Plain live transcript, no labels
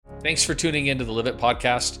Thanks for tuning into the Live It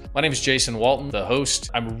podcast. My name is Jason Walton, the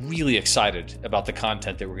host. I'm really excited about the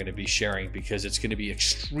content that we're going to be sharing because it's going to be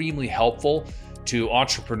extremely helpful to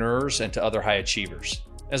entrepreneurs and to other high achievers.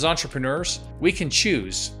 As entrepreneurs, we can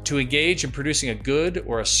choose to engage in producing a good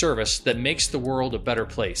or a service that makes the world a better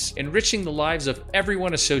place, enriching the lives of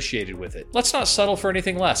everyone associated with it. Let's not settle for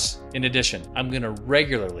anything less. In addition, I'm going to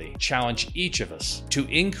regularly challenge each of us to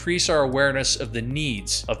increase our awareness of the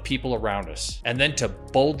needs of people around us, and then to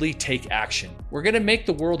boldly take action. We're going to make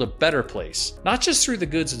the world a better place, not just through the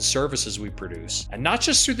goods and services we produce, and not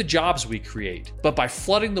just through the jobs we create, but by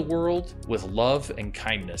flooding the world with love and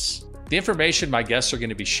kindness. The information my guests are going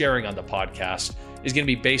to be sharing on the podcast is going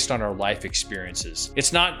to be based on our life experiences.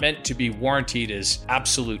 It's not meant to be warranted as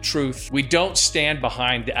absolute truth. We don't stand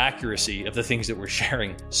behind the accuracy of the things that we're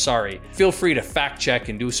sharing. Sorry. Feel free to fact check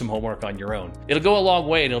and do some homework on your own. It'll go a long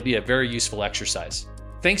way and it'll be a very useful exercise.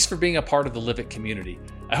 Thanks for being a part of the Live It community.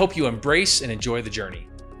 I hope you embrace and enjoy the journey.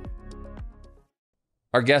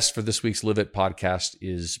 Our guest for this week's Live It podcast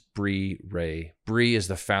is Bri Ray. Bri is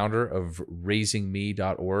the founder of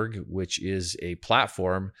raisingme.org, which is a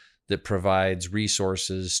platform that provides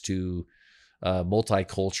resources to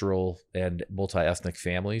multicultural and multi-ethnic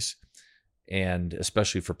families, and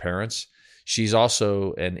especially for parents. She's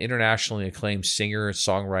also an internationally acclaimed singer,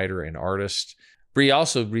 songwriter, and artist. Bri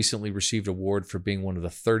also recently received an award for being one of the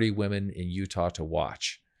 30 women in Utah to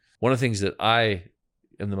watch. One of the things that I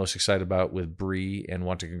am the most excited about with Bri and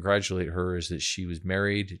want to congratulate her is that she was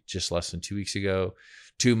married just less than 2 weeks ago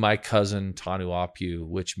to my cousin Tanu Apu,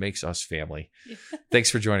 which makes us family.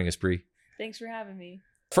 Thanks for joining us, Bri. Thanks for having me.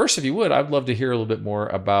 First, if you would, I'd love to hear a little bit more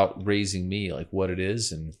about Raising Me, like what it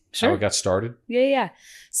is and how it got started. Yeah.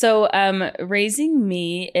 So Raising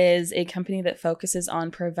Me is a company that focuses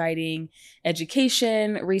on providing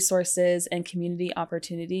education, resources, and community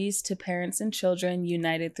opportunities to parents and children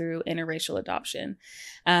united through interracial adoption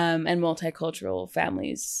and multicultural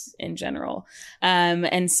families in general.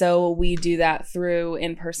 And so we do that through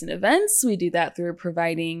in-person events. We do that through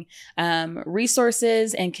providing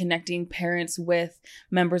resources and connecting parents with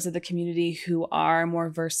members of the community who are more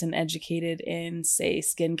versed and educated in, say,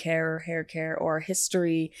 skincare or hair care or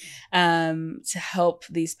history, to help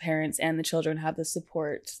these parents and the children have the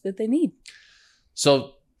support that they need.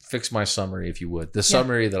 So fix my summary, if you would. The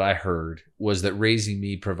summary that I heard was that Raising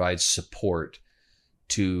Me provides support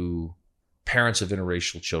to parents of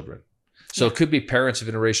interracial children. So it could be parents of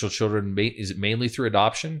interracial children. Is it mainly through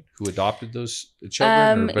adoption who adopted those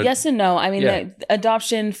children? Yes and no. I mean,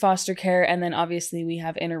 adoption, foster care, and then obviously we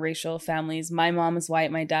have interracial families. My mom was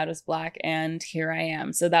white, my dad was black, and here I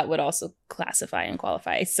am. So that would also classify and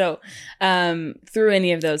qualify. So through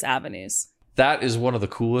any of those avenues. That is one of the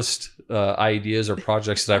coolest ideas or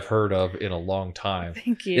projects that I've heard of in a long time.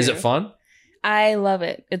 Thank you. Is it fun? I love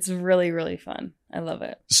it. It's really, really fun. I love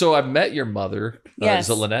it. So I met your mother. Yes. Is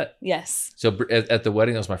it Lynette? Yes. So at the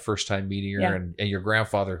wedding, that was my first time meeting her, and your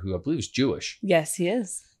grandfather, who I believe is Jewish. Yes, he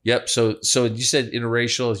is. Yep. So you said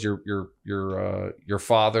interracial is your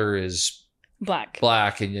father is black,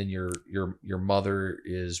 and then your mother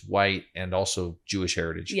is white and also Jewish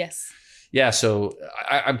heritage. Yes. Yeah. So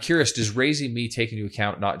I'm curious, does Raising Me take into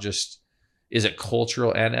account not just, is it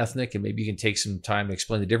cultural and ethnic? And maybe you can take some time to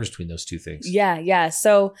explain the difference between those two things. Yeah.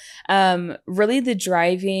 So really the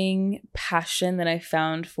driving passion that I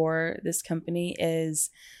found for this company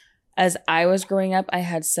is, as I was growing up, I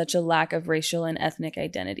had such a lack of racial and ethnic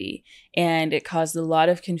identity, and it caused a lot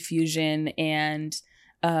of confusion and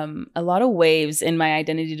a lot of waves in my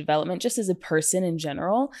identity development, just as a person in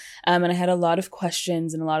general. And I had a lot of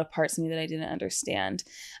questions and a lot of parts of me that I didn't understand.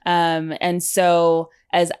 And so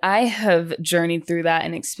as I have journeyed through that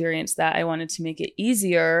and experienced that, I wanted to make it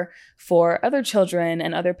easier for other children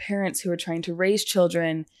and other parents who are trying to raise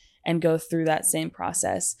children and go through that same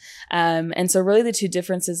process. And so really the two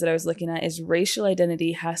differences that I was looking at is racial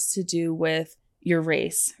identity has to do with your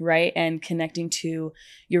race, right? And connecting to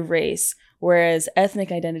your race. Whereas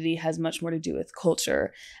ethnic identity has much more to do with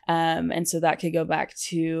culture. And so that could go back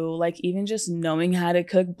to like even just knowing how to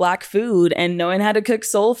cook Black food and knowing how to cook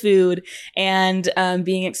soul food and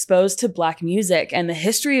being exposed to Black music and the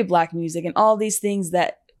history of Black music and all these things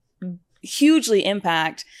that hugely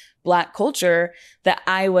impact Black culture that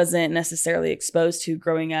I wasn't necessarily exposed to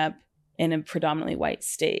growing up in a predominantly white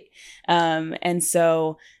state. And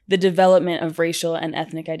so the development of racial and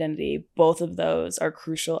ethnic identity, both of those are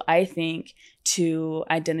crucial, I think, to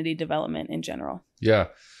identity development in general. Yeah.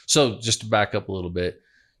 So just to back up a little bit,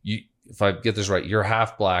 if I get this right, you're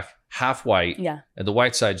half Black, half white. Yeah. And the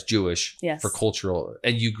white side's Jewish. Yes. For cultural,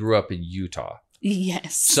 and you grew up in Utah.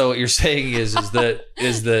 Yes. So what you're saying is that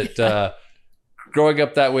growing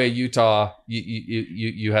up that way in Utah,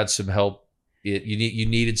 you had some help. You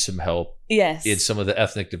needed some help. Yes. In some of the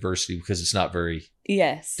ethnic diversity because it's not very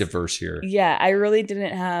diverse here. Yeah, I really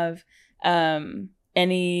didn't have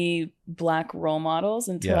any Black role models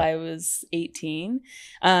until I was 18.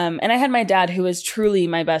 And I had my dad, who was truly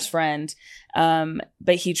my best friend,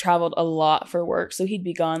 but he traveled a lot for work. So he'd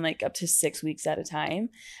be gone like up to 6 weeks at a time.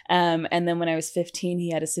 And then when I was 15,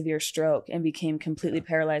 he had a severe stroke and became completely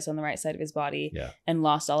paralyzed on the right side of his body and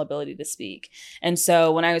lost all ability to speak. And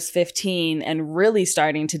so when I was 15 and really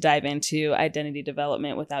starting to dive into identity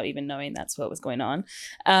development without even knowing that's what was going on,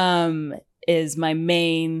 is my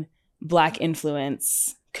main Black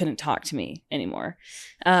influence couldn't talk to me anymore.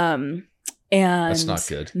 And that's not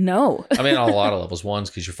good. No. I mean, on a lot of levels. One's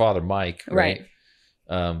because your father, Mike, right?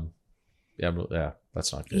 Yeah,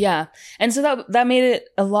 that's not good. Yeah. And so that made it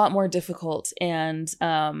a lot more difficult. And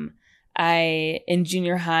in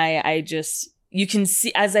junior high, you can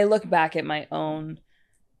see, as I look back at my own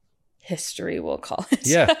history, we'll call it.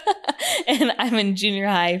 Yeah. And I'm in junior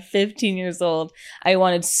high, 15 years old. I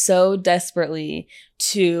wanted so desperately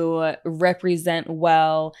to represent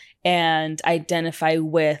well and identify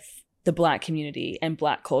with the Black community and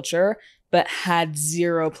Black culture, but had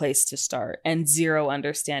zero place to start and zero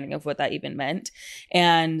understanding of what that even meant.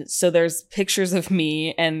 And so there's pictures of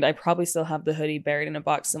me, and I probably still have the hoodie buried in a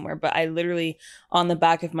box somewhere, but I literally, on the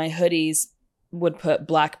back of my hoodies, would put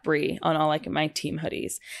Black Bri on all like my team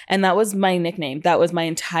hoodies. And that was my nickname. That was my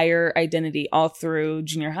entire identity all through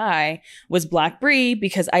junior high, was Black Bri,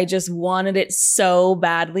 because I just wanted it so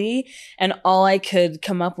badly. And all I could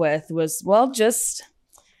come up with was, well, just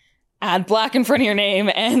add Black in front of your name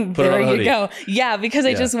and there you go. Yeah, because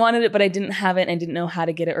I just wanted it, but I didn't have it and didn't know how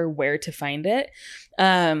to get it or where to find it.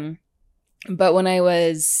 But when I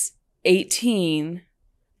was 18,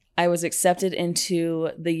 I was accepted into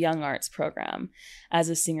the Young Arts program as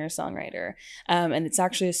a singer-songwriter. And it's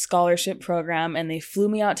actually a scholarship program, and they flew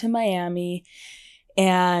me out to Miami.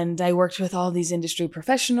 And I worked with all these industry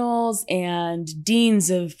professionals and deans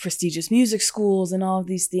of prestigious music schools and all of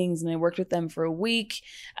these things. And I worked with them for a week.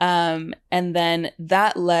 And then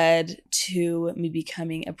that led to me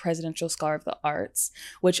becoming a Presidential Scholar of the Arts,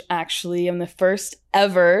 which actually I'm the first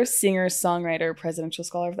ever singer-songwriter Presidential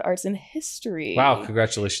Scholar of the Arts in history. Wow,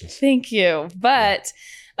 congratulations. Thank you. But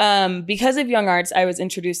because of Young Arts, I was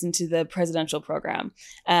introduced into the presidential program,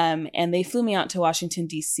 and they flew me out to Washington,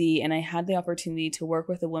 D.C., and I had the opportunity to work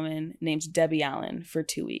with a woman named Debbie Allen for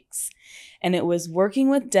 2 weeks. And it was working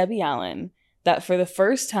with Debbie Allen that for the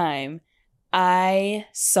first time, I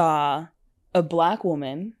saw a Black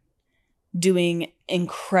woman doing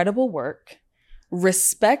incredible work,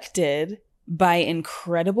 respected by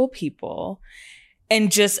incredible people, and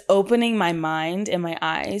just opening my mind and my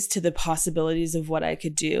eyes to the possibilities of what I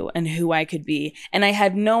could do and who I could be. And I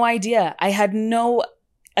had no idea. I had no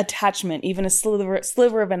attachment, even a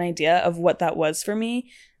sliver of an idea of what that was for me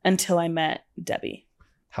until I met Debbie.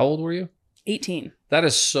 How old were you? 18. That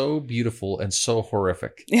is so beautiful and so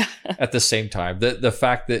horrific. Yeah. At the same time, the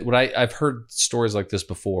fact that when I've heard stories like this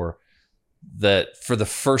before, that for the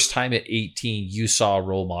first time at 18, you saw a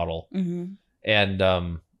role model. Mm-hmm. And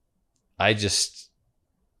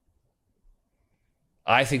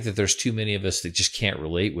I think that there's too many of us that just can't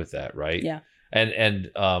relate with that, right? Yeah. And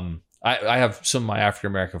I have some of my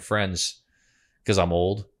African-American friends, because I'm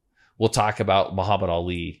old, will talk about Muhammad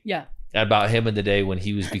Ali. Yeah. About him in the day when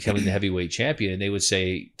he was becoming the heavyweight champion. And they would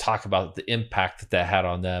talk about the impact that had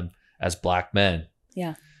on them as Black men.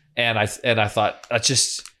 Yeah. And I thought,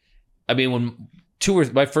 when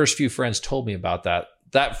my first few friends told me about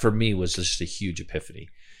that for me was just a huge epiphany,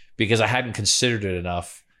 because I hadn't considered it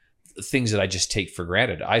enough. Things that I just take for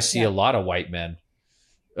granted. I see a lot of white men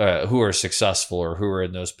who are successful or who are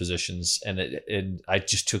in those positions, and I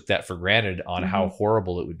just took that for granted on how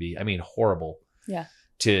horrible it would be. I mean, horrible. Yeah.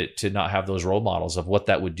 To not have those role models of what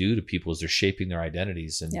that would do to people as they're shaping their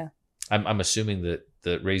identities. And I'm assuming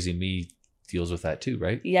that Raising Me deals with that too,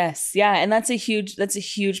 right? Yes. Yeah. And that's a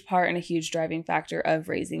huge part and a huge driving factor of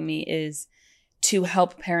Raising Me, is to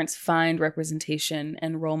help parents find representation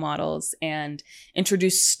and role models and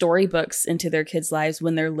introduce storybooks into their kids' lives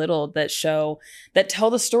when they're little that tell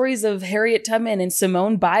the stories of Harriet Tubman and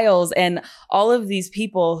Simone Biles and all of these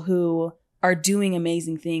people who are doing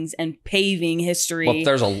amazing things and paving history. Well,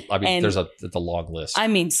 there's a long list. I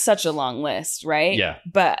mean, such a long list, right? Yeah.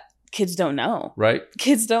 But kids don't know. Right.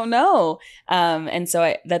 Kids don't know. And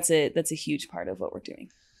so that's a huge part of what we're doing.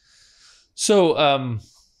 So,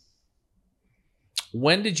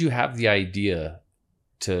 when did you have the idea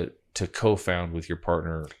to to co-found with your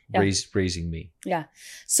partner, Raising Me? Yeah.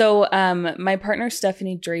 So my partner,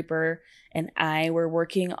 Stephanie Draper, and I were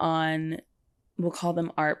working on, we'll call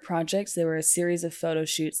them art projects. There were a series of photo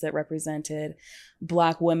shoots that represented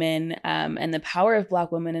Black women and the power of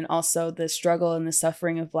Black women, and also the struggle and the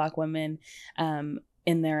suffering of Black women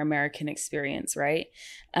in their American experience, right?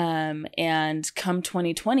 And come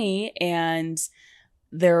 2020, and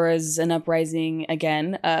there was an uprising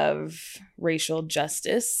again of racial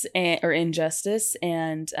justice or injustice,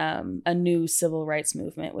 and a new civil rights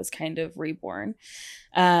movement was kind of reborn.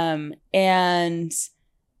 And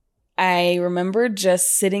I remember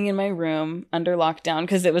just sitting in my room under lockdown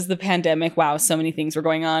because it was the pandemic. Wow, so many things were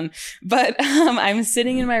going on. But I'm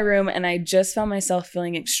sitting in my room and I just found myself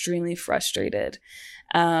feeling extremely frustrated.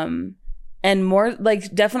 And more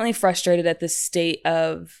like definitely frustrated at the state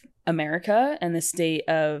of America and the state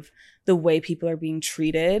of the way people are being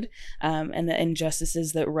treated, and the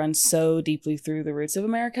injustices that run so deeply through the roots of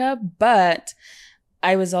America. But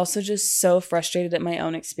I was also just so frustrated at my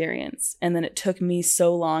own experience. And then it took me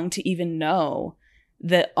so long to even know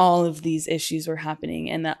that all of these issues were happening,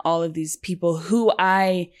 and that all of these people who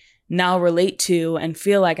I now relate to and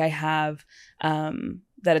feel like I have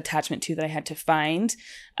that attachment to, that I had to find,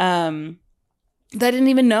 that I didn't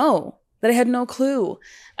even know, that I had no clue.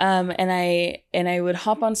 And I would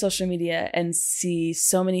hop on social media and see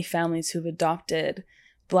so many families who've adopted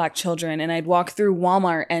Black children. And I'd walk through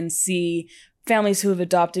Walmart and see families who have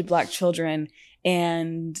adopted Black children,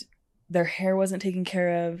 and their hair wasn't taken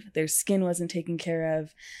care of, their skin wasn't taken care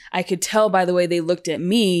of. I could tell by the way they looked at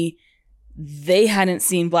me, they hadn't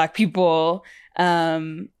seen Black people.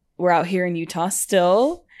 We're out here in Utah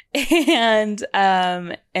still. And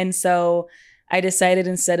so I decided,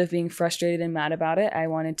 instead of being frustrated and mad about it, I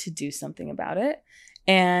wanted to do something about it.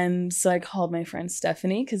 And so I called my friend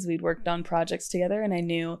Stephanie, because we'd worked on projects together and I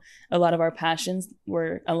knew a lot of our passions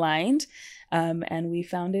were aligned. And we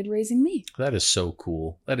founded Raising Me. That is so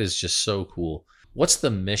cool. That is just so cool. What's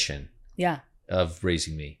the mission of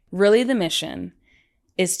Raising Me? Really, the mission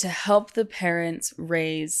is to help the parents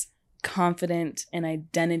raise confident and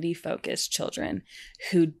identity-focused children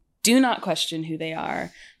who do not question who they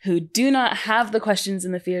are, who do not have the questions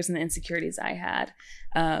and the fears and the insecurities I had,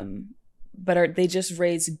 but they just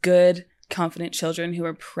raise good, confident children who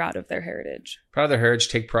are proud of their heritage. Proud of their heritage,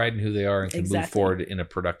 take pride in who they are, and can move forward in a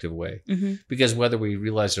productive way. Mm-hmm. Because whether we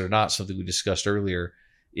realize it or not, something we discussed earlier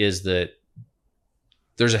is that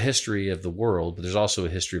there's a history of the world, but there's also a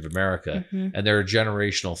history of America. Mm-hmm. And there are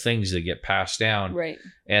generational things that get passed down. Right.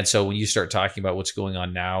 And so when you start talking about what's going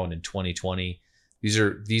on now and in 2020, these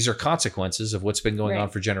are consequences of what's been going on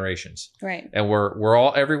for generations. Right. And we're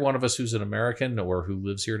all, every one of us who's an American or who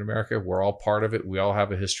lives here in America, we're all part of it. We all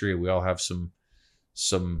have a history. We all have some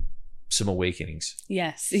awakenings.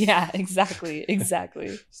 Yes. Yeah, exactly.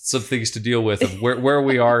 Some things to deal with of where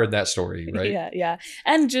we are in that story, right? Yeah.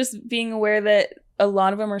 And just being aware that a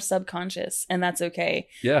lot of them are subconscious, and that's okay.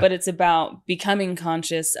 Yeah. But it's about becoming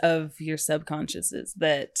conscious of your subconsciouses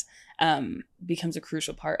that becomes a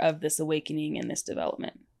crucial part of this awakening and this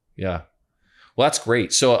development. Yeah. Well, that's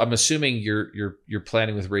great. So I'm assuming you're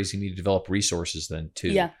planning with Raising Me to develop resources then too.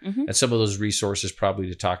 Yeah. Mm-hmm. And some of those resources probably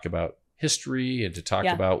to talk about history and to talk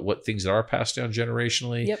about what things that are passed down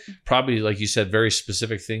generationally. Yep. Probably, like you said, very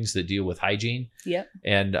specific things that deal with hygiene. Yep.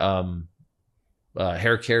 And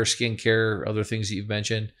hair care, skin care, other things that you've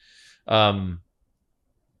mentioned. What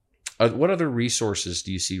other resources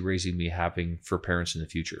do you see Raising Me having for parents in the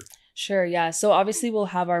future? Sure. Yeah. So obviously we'll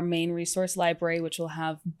have our main resource library, which will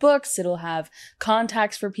have books. It'll have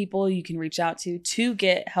contacts for people you can reach out to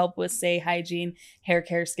get help with, say, hygiene, hair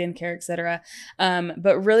care, skin care, etc.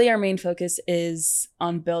 But really our main focus is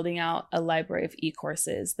on building out a library of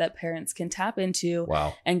e-courses that parents can tap into.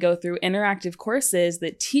 Wow. And go through interactive courses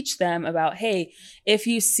that teach them about, hey, if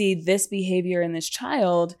you see this behavior in this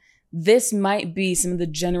child, this might be some of the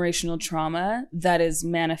generational trauma that is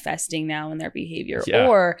manifesting now in their behavior. Yeah.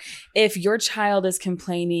 Or if your child is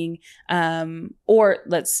complaining, or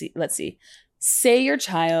let's see, say your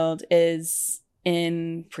child is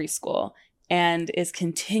in preschool and is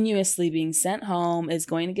continuously being sent home, is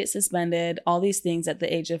going to get suspended, all these things at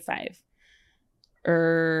the age of 5.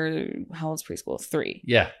 Or how old's preschool? 3.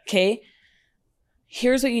 Yeah. Okay.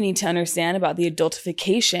 Here's what you need to understand about the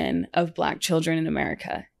adultification of Black children in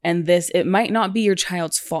America. And it might not be your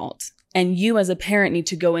child's fault. And you as a parent need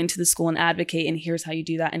to go into the school and advocate, and here's how you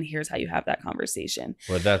do that, and here's how you have that conversation.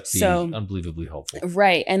 Well, that'd be unbelievably helpful.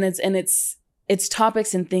 Right. And it's it's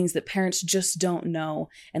topics and things that parents just don't know,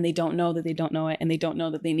 and they don't know that they don't know it, and they don't know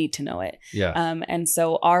that they need to know it. Yeah. And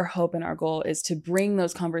so our hope and our goal is to bring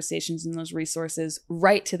those conversations and those resources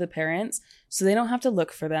right to the parents so they don't have to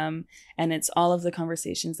look for them. And it's all of the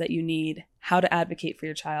conversations that you need, how to advocate for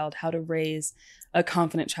your child, how to raise a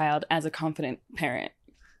confident child as a confident parent.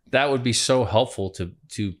 That would be so helpful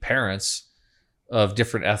to parents of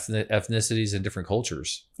different ethnicities and different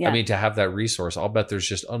cultures. Yeah. I mean, to have that resource, I'll bet there's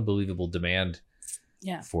just unbelievable demand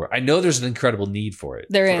Yeah. for it. I know there's an incredible need for it.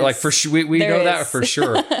 There is. Like for sure, we There know is. that for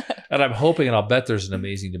sure. And I'm hoping, and I'll bet there's an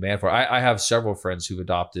amazing demand for it. I have several friends who've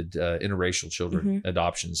adopted interracial children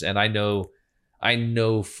adoptions. And I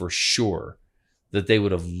know for sure that they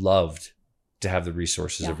would have loved to have the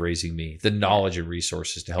resources of Raising Me, the knowledge and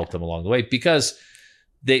resources to help them along the way, because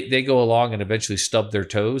they go along and eventually stub their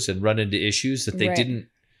toes and run into issues that they didn't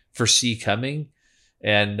foresee coming.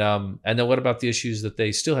 And then what about the issues that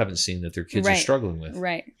they still haven't seen that their kids are struggling with?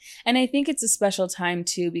 Right. And I think it's a special time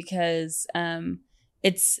too, because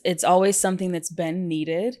it's always something that's been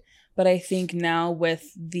needed. But I think now with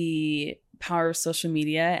the power of social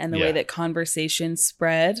media and the way that conversations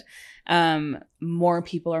spread, more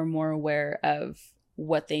people are more aware of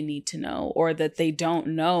what they need to know, or that they don't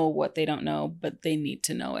know what they don't know, but they need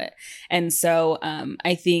to know it. And so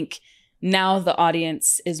I think now the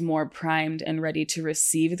audience is more primed and ready to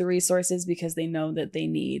receive the resources because they know that they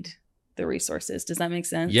need the resources. Does that make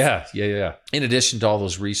sense? Yeah. In addition to all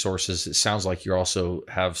those resources, it sounds like you also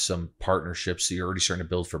have some partnerships that you're already starting to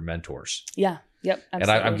build for mentors. Yeah. Yep.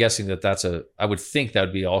 Absolutely. And I'm guessing I would think that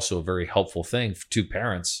would be also a very helpful thing to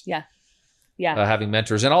parents. Yeah. Having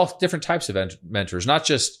mentors, and all different types of mentors, not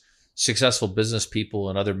just successful business people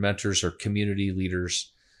and other mentors or community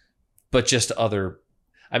leaders, but just other.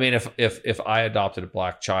 I mean, if I adopted a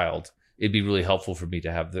Black child, it'd be really helpful for me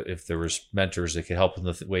to have if there was mentors that could help in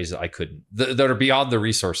the ways that I couldn't, that are beyond the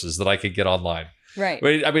resources that I could get online.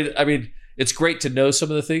 Right. I mean, it's great to know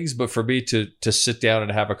some of the things, but for me to sit down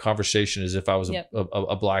and have a conversation as if I was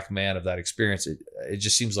a Black man of that experience, it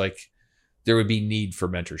just seems like there would be need for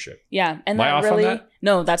mentorship. Yeah. And that really,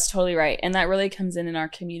 no, that's totally right. And that really comes in our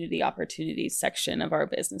community opportunities section of our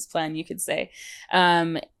business plan, you could say.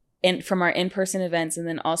 And from our in-person events, and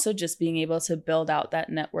then also just being able to build out that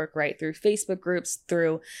network right through Facebook groups,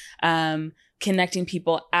 through connecting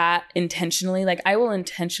people intentionally. Like I will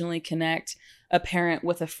intentionally connect a parent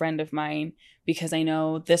with a friend of mine because I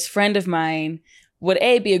know this friend of mine would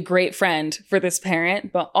be a great friend for this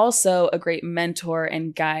parent, but also a great mentor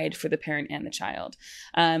and guide for the parent and the child.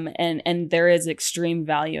 And there is extreme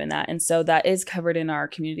value in that. And so that is covered in our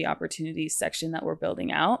community opportunities section that we're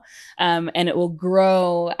building out. And it will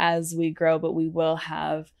grow as we grow, but we will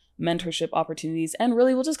have mentorship opportunities, and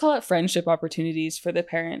really we'll just call it friendship opportunities for the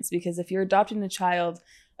parents, because if you're adopting a child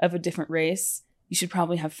of a different race, you should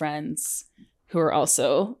probably have friends who are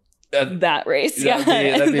also that race.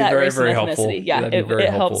 That'd be that very, race very and helpful. ethnicity. Yeah, it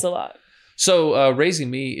helps a lot. So Raising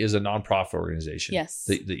Me is a nonprofit organization yes.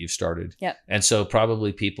 that you've started. Yep. And so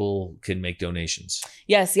probably people can make donations.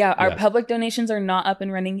 Yes. Yeah. Our public donations are not up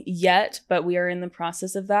and running yet, but we are in the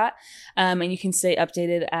process of that. And you can stay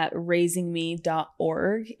updated at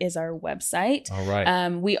raisingme.org is our website. All right.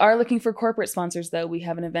 We are looking for corporate sponsors, though. We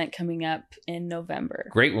have an event coming up in November.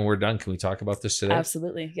 Great. When we're done, can we talk about this today?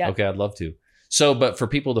 Absolutely. Yeah. Okay. I'd love to. So, but for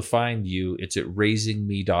people to find you, it's at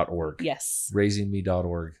raisingme.org. Yes.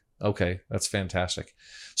 Raisingme.org. Okay, that's fantastic.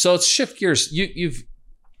 So let's shift gears.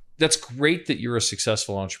 That's great that you're a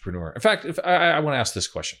successful entrepreneur. In fact, if I want to ask this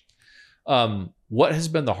question. What has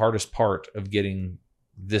been the hardest part of getting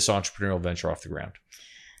this entrepreneurial venture off the ground?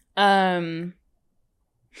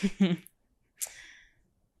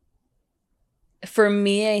 For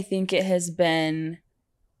me, I think it has been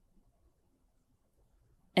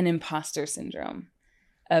an imposter syndrome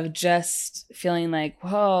of just feeling like,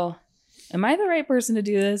 whoa, am I the right person to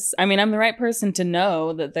do this? I mean, I'm the right person to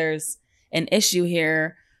know that there's an issue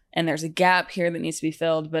here and there's a gap here that needs to be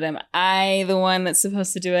filled, but am I the one that's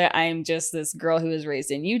supposed to do it? I'm just this girl who was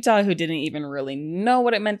raised in Utah who didn't even really know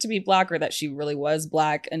what it meant to be Black, or that she really was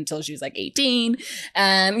Black until she was like 18.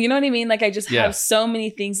 And you know what I mean? Like I just have so many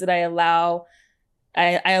things that I allow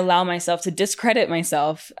myself to discredit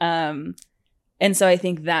myself. And so I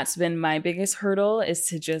think that's been my biggest hurdle, is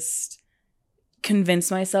to just convince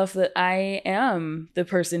myself that I am the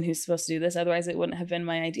person who's supposed to do this. Otherwise, it wouldn't have been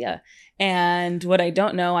my idea. And what I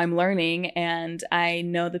don't know, I'm learning. And I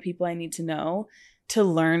know the people I need to know to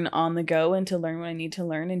learn on the go, and to learn what I need to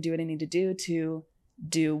learn and do what I need to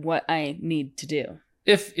do what I need to do.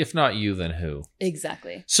 If not you, then who?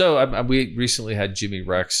 Exactly. So we recently had Jimmy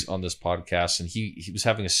Rex on this podcast, and he was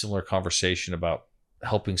having a similar conversation about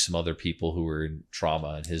helping some other people who were in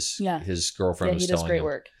trauma, and his girlfriend was he does telling great him,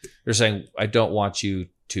 work. they're saying, I don't want you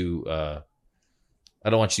to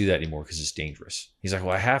do that anymore because it's dangerous. He's like,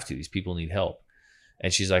 well, I have to. These people need help.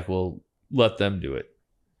 And she's like, well, let them do it.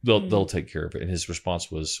 They'll take care of it. And his response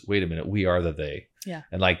was, wait a minute, we are the they. Yeah.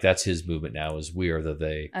 And like, that's his movement now, is we are the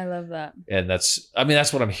they. I love that. And that's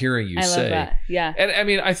what I'm hearing you say. I love that. Yeah. And I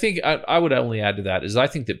mean, I think I would only add to that is I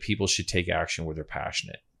think that people should take action where they're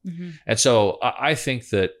passionate. Mm-hmm. And so I think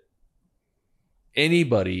that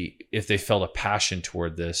anybody, if they felt a passion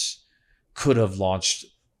toward this, could have launched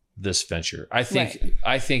this venture. I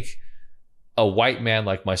think a white man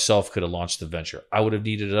like myself could have launched the venture. I would have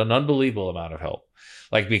needed an unbelievable amount of help,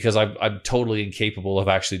 like, because I'm totally incapable of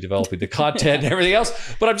actually developing the content and everything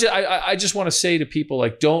else. But I just want to say to people,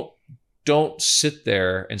 like, don't sit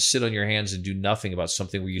there and sit on your hands and do nothing about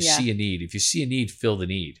something where you see a need. If you see a need, fill the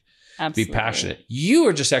need. Absolutely. Be passionate. You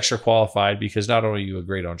are just extra qualified because not only are you a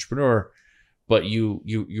great entrepreneur, but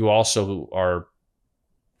you also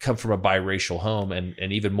come from a biracial home, and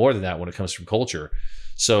even more than that when it comes from culture.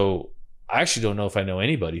 So I actually don't know if I know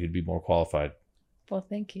anybody who'd be more qualified. Well,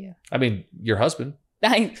 thank you. I mean, your husband.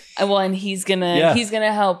 And he's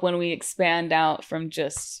gonna help when we expand out from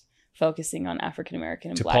just focusing on African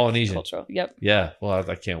American and to Black Polynesian cultural. Yep. Yeah. Well,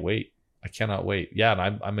 I can't wait. I cannot wait. Yeah,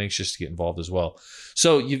 and I'm anxious to get involved as well.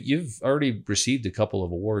 So you've already received a couple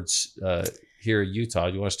of awards here in Utah.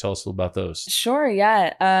 Do you want to tell us a little about those? Sure.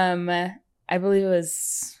 Yeah. I believe it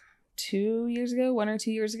was 1 or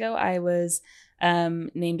 2 years ago, I was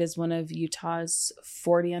named as one of Utah's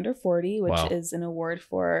 40 under 40, which is an award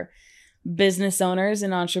for business owners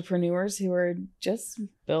and entrepreneurs who are just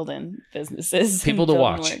building businesses. People to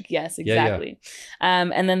watch. Work. Yes, exactly.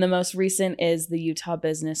 Yeah. And then the most recent is the Utah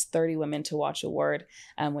Business 30 Women to Watch Award,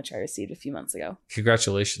 which I received a few months ago.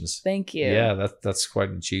 Congratulations. Thank you. Yeah, that's quite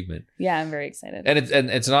an achievement. Yeah, I'm very excited.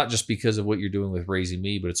 And it's not just because of what you're doing with Raising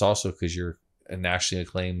Me, but it's also because you're a nationally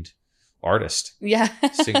acclaimed artist. Yeah.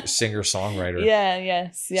 Singer, songwriter. Yeah,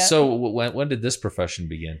 yes. Yeah. So when did this profession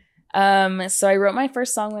begin? So I wrote my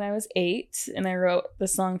first song when I was 8, and I wrote the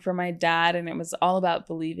song for my dad, and it was all about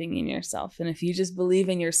believing in yourself. And if you just believe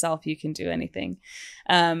in yourself, you can do anything.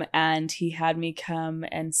 And he had me come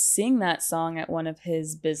and sing that song at one of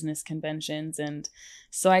his business conventions. And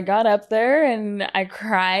so I got up there and I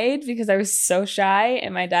cried because I was so shy,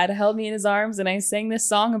 and my dad held me in his arms, and I sang this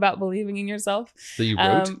song about believing in yourself. That you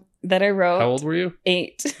wrote? That I wrote. How old were you?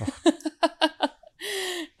 8. Oh.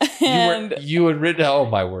 And you had written, oh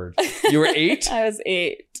my word, you were 8? I was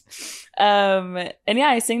 8. And yeah,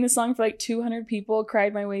 I sang the song for like 200 people,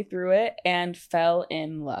 cried my way through it, and fell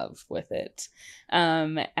in love with it.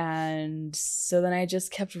 And so then I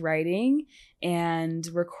just kept writing and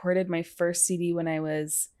recorded my first CD when I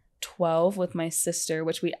was 12 with my sister,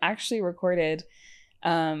 which we actually recorded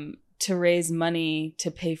to raise money to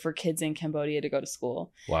pay for kids in Cambodia to go to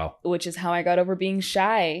school. Wow. Which is how I got over being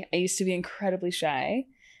shy. I used to be incredibly shy.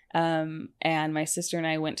 And my sister and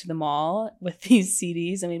I went to the mall with these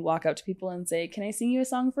CDs, and we'd walk up to people and say, can I sing you a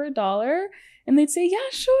song for $1? And they'd say, yeah,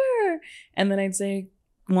 sure. And then I'd say,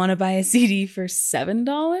 want to buy a CD for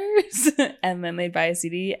 $7? And then they'd buy a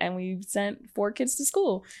CD, and we sent 4 kids to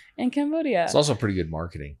school in Cambodia. It's also pretty good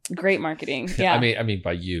marketing. Great marketing. Yeah. I mean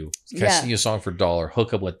by you. Can I sing you a song for $1?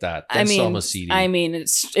 Hook them with that. Then sell them a CD. I mean,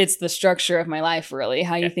 it's the structure of my life, really.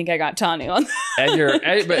 How you think I got Tanu on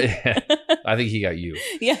that? But I think he got you.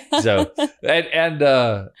 Yeah. So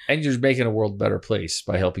and you're making a world a better place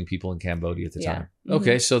by helping people in Cambodia at the time. Mm-hmm.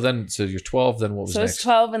 Okay, so you're 12. Then what was next?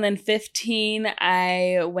 So I was 12, and then 15.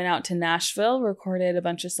 I went out to Nashville, recorded a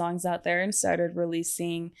bunch of songs out there, and started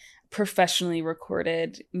releasing professionally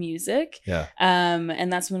recorded music. Yeah.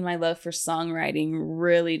 And that's when my love for songwriting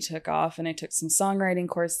really took off, and I took some songwriting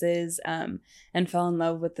courses and fell in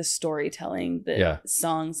love with the storytelling that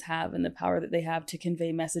songs have and the power that they have to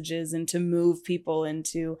convey messages and to move people and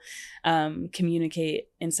to communicate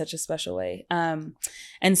in such a special way.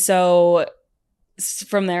 And so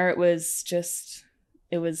from there it was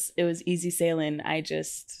easy sailing.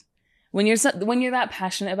 When you're that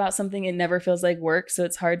passionate about something, it never feels like work. So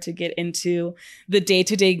it's hard to get into the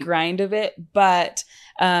day-to-day grind of it. But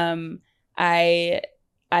I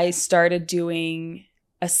started doing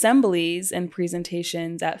assemblies and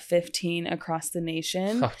presentations at 15 across the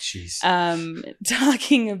nation. Oh, jeez.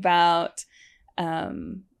 Talking about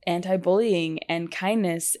anti-bullying and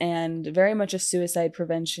kindness, and very much a suicide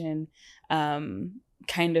prevention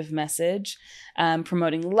kind of message,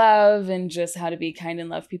 promoting love and just how to be kind and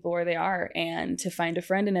love people where they are, and to find a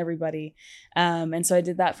friend in everybody. And so I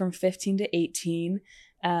did that from 15 to 18.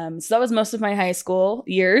 So that was most of my high school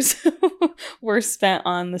years were spent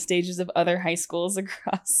on the stages of other high schools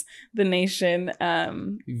across the nation,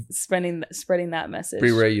 spreading that message.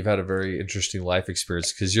 Bri Ray, you've had a very interesting life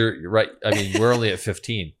experience because you're right. I mean, we're only at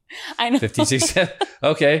 15. I know. 15, 16.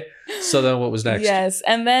 Okay. So then what was next? Yes.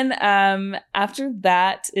 And then after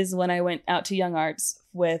that is when I went out to Young Arts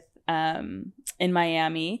with in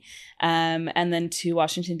Miami, and then to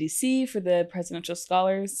Washington, D.C. for the Presidential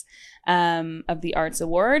Scholars of the Arts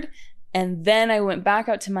Award. And then I went back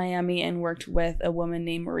out to Miami and worked with a woman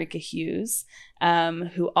named Marika Hughes,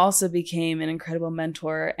 who also became an incredible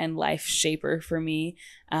mentor and life shaper for me.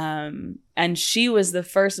 And she was the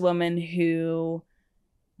first woman who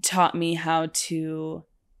taught me how to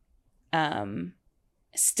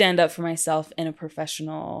stand up for myself in a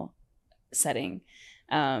professional setting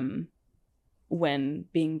when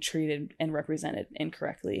being treated and represented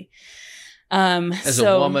incorrectly. As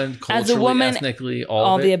a woman, culturally, ethnically,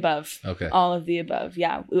 all of the above. Okay. All of the above.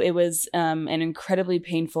 Yeah. It was an incredibly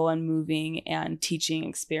painful and moving and teaching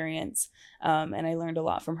experience. And I learned a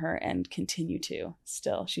lot from her and continue to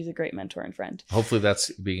still. She's a great mentor and friend. Hopefully that's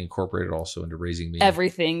being incorporated also into Raising Me.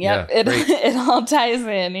 Everything. Yep. Yeah, it all ties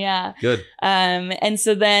in. Yeah. Good. And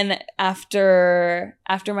so then after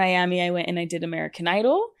Miami, I went and I did American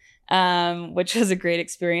Idol. Which was a great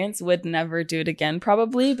experience. Would never do it again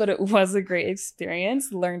probably, but it was a great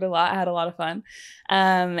experience. Learned a lot, had a lot of fun.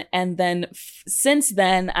 And then since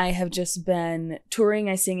then I have just been touring.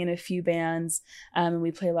 I sing in a few bands, and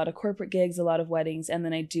we play a lot of corporate gigs, a lot of weddings. And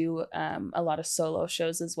then I do, a lot of solo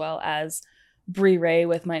shows as well as Bri Ray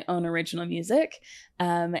with my own original music.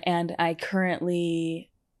 And I currently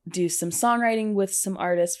do some songwriting with some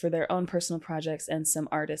artists for their own personal projects and some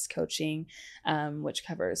artist coaching, which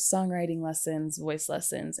covers songwriting lessons, voice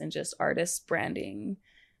lessons, and just artist branding,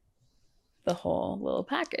 the whole little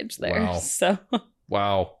package there. Wow. So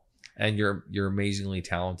wow. And you're amazingly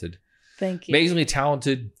talented. Thank you. Amazingly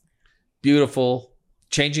talented, beautiful,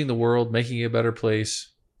 changing the world, making it a better place.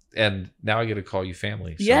 And now I get to call you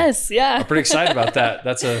family. So yes. Yeah. I'm pretty excited about that.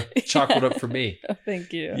 That's a chocolate up for me.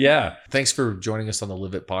 Thank you. Yeah. Thanks for joining us on the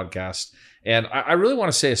Live It podcast. And I really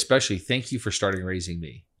want to say especially thank you for starting Raising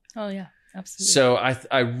Me. Oh, yeah. Absolutely. So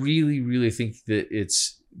I really, really think that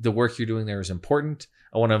the work you're doing there is important.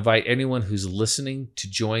 I want to invite anyone who's listening to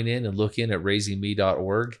join in and look in at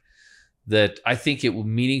raisingme.org. That I think it will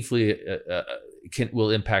meaningfully will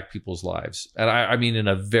impact people's lives. And I mean, in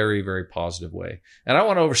a very, very positive way. And I don't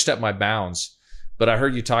want to overstep my bounds, but I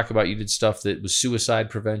heard you talk about, you did stuff that was suicide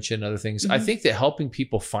prevention, other things. Mm-hmm. I think that helping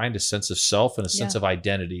people find a sense of self and a sense of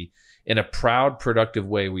identity in a proud, productive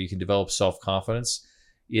way where you can develop self-confidence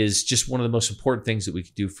is just one of the most important things that we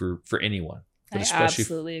could do for anyone. But I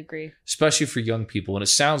absolutely agree. Especially for young people. And it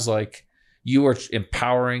sounds like you are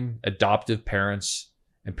empowering adoptive parents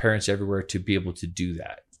and parents everywhere to be able to do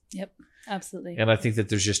that. Yep. Absolutely. And I think that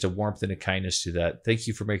there's just a warmth and a kindness to that. Thank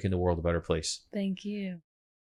you for making the world a better place. Thank you.